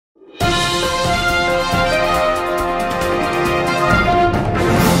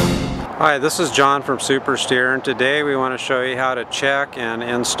Hi, this is John from SuperSteer, and today we want to show you how to check and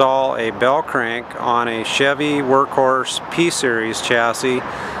install a bell crank on a Chevy Workhorse P-Series chassis,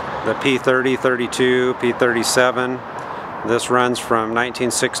 the P3032, P37. This runs from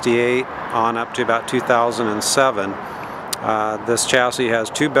 1968 on up to about 2007. This chassis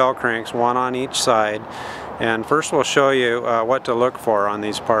has two bell cranks, one on each side, and first we'll show you what to look for on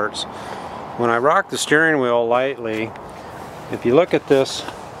these parts. When I rock the steering wheel lightly, if you look at this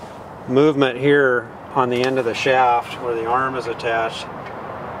movement here on the end of the shaft where the arm is attached,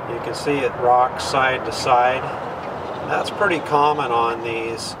 you can see it rocks side to side. That's pretty common on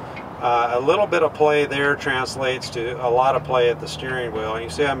these. A little bit of play there translates to a lot of play at the steering wheel.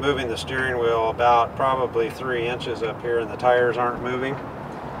 You see I'm moving the steering wheel about probably 3 inches up here, and the tires aren't moving.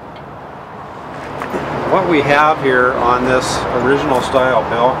 What we have here on this original style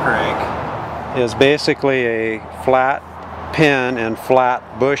bell crank is basically a flat pin and flat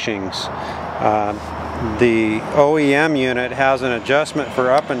bushings. The OEM unit has an adjustment for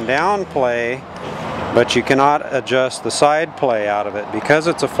up and down play, but you cannot adjust the side play out of it. Because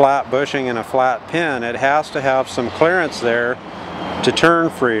it's a flat bushing and a flat pin, it has to have some clearance there to turn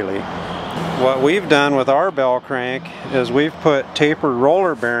freely. What we've done with our bell crank is we've put tapered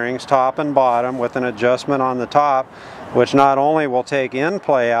roller bearings top and bottom with an adjustment on the top, which not only will take in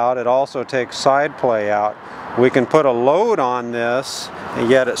play out, it also takes side play out. We can put a load on this, and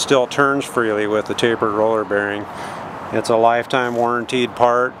yet it still turns freely with the tapered roller bearing. It's a lifetime warranted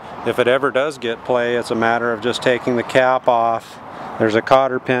part. If it ever does get play, it's a matter of just taking the cap off. There's a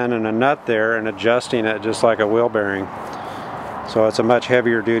cotter pin and a nut there and adjusting it just like a wheel bearing. So it's a much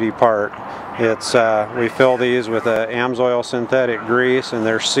heavier duty part. We fill these with a AMSOIL synthetic grease, and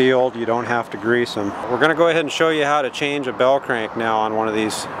they're sealed. You don't have to grease them. We're going to go ahead and show you how to change a bell crank now on one of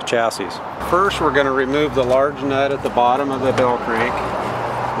these chassis. First, we're going to remove the large nut at the bottom of the bell crank.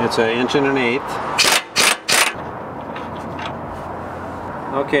 It's 1 1/8.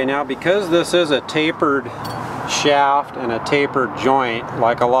 Okay, now because this is a tapered shaft and a tapered joint,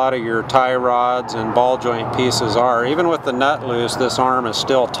 like a lot of your tie rods and ball joint pieces are, even with the nut loose, this arm is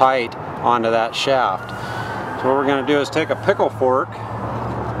still tight onto that shaft. So what we're going to do is take a pickle fork.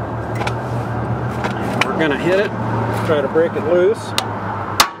 We're going to hit it, try to break it loose.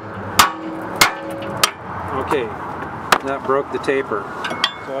 Okay, that broke the taper.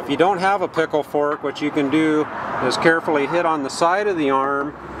 So if you don't have a pickle fork, what you can do is carefully hit on the side of the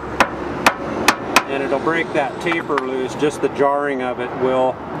arm, and it'll break that taper loose. Just the jarring of it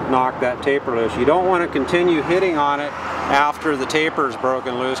will knock that taper loose. You don't want to continue hitting on it after the taper is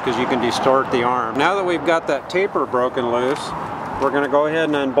broken loose, because you can distort the arm. Now that we've got that taper broken loose, we're going to go ahead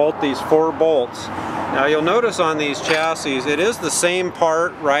and unbolt these 4 bolts. Now you'll notice on these chassis, it is the same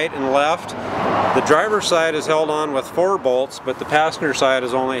part right and left. The driver's side is held on with 4 bolts, but the passenger side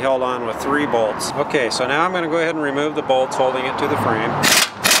is only held on with 3 bolts. Okay, so now I'm going to go ahead and remove the bolts holding it to the frame.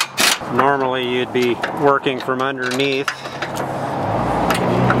 Normally you'd be working from underneath.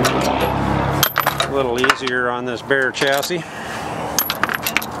 A little easier on this bare chassis.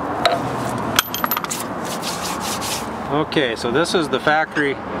 Okay, so this is the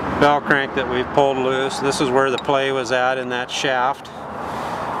factory bell crank that we've pulled loose. This is where the play was at in that shaft.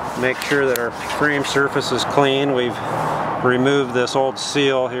 Make sure that our frame surface is clean. We've removed this old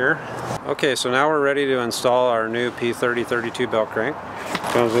seal here. Okay, so now we're ready to install our new P3032 bell crank.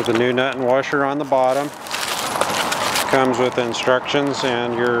 Comes with a new nut and washer on the bottom. Comes with instructions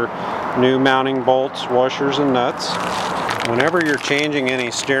and your new mounting bolts, washers, and nuts. Whenever you're changing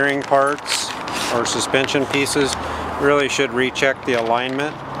any steering parts or suspension pieces, really should recheck the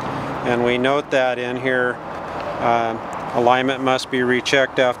alignment. And we note that in here, alignment must be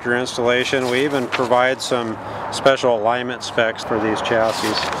rechecked after installation. We even provide some special alignment specs for these chassis.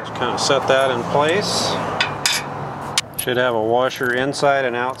 Just kind of set that in place. Should have a washer inside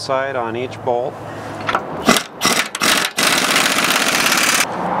and outside on each bolt.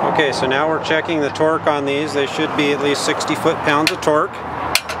 Okay, so now we're checking the torque on these. They should be at least 60 foot-pounds of torque.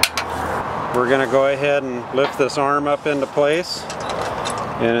 We're going to go ahead and lift this arm up into place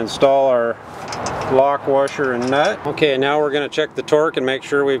and install our lock, washer, and nut. Okay, now we're going to check the torque and make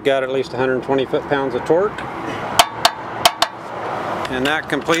sure we've got at least 120 foot-pounds of torque. And that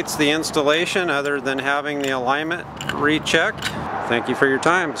completes the installation, other than having the alignment rechecked. Thank you for your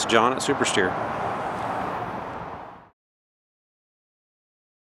time. It's John at SuperSteer.